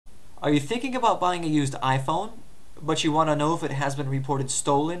Are you thinking about buying a used iPhone, but you want to know if it has been reported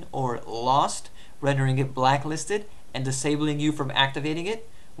stolen or lost, rendering it blacklisted and disabling you from activating it?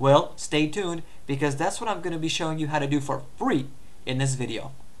 Well, stay tuned because that's what I'm going to be showing you how to do for free in this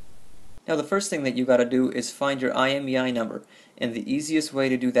video. Now the first thing that you got to do is find your IMEI number, and the easiest way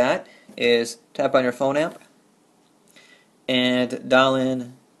to do that is tap on your phone app and dial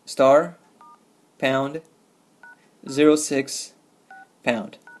in star pound 06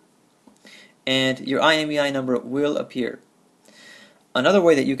 pound, and your IMEI number will appear. Another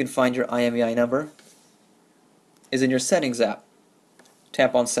way that you can find your IMEI number is in your settings app.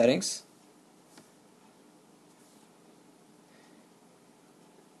 Tap on settings,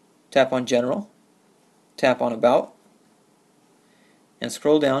 tap on general, tap on about, and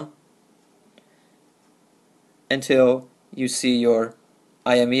scroll down until you see your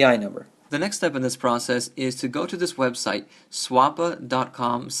IMEI number. The next step in this process is to go to this website,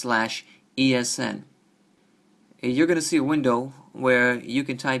 swappa.com/ESN. You're going to see a window where you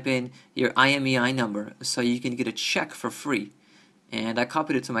can type in your IMEI number so you can get a check for free. And I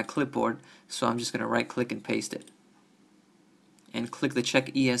copied it to my clipboard, so I'm just going to right click and paste it. And click the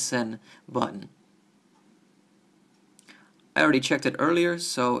check ESN button. I already checked it earlier,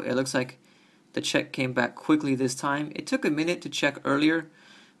 so it looks like the check came back quickly this time. It took a minute to check earlier,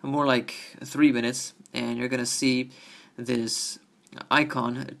 more like 3 minutes, and you're going to see this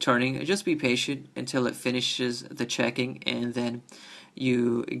icon turning. Just be patient until it finishes the checking, and then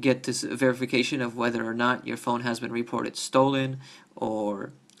you get this verification of whether or not your phone has been reported stolen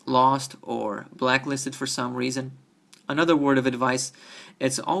or lost or blacklisted for some reason. Another word of advice,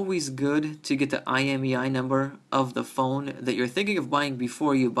 it's always good to get the IMEI number of the phone that you're thinking of buying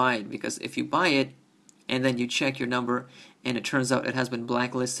before you buy it, because if you buy it and then you check your number and it turns out it has been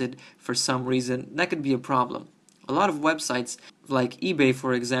blacklisted for some reason, that could be a problem. A lot of websites like eBay,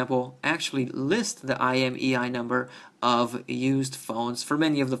 for example, actually list the IMEI number of used phones for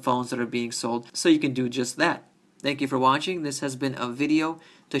many of the phones that are being sold, so you can do just that. Thank you for watching. This has been a video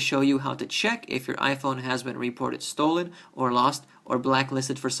to show you how to check if your iPhone has been reported stolen or lost or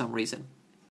blacklisted for some reason.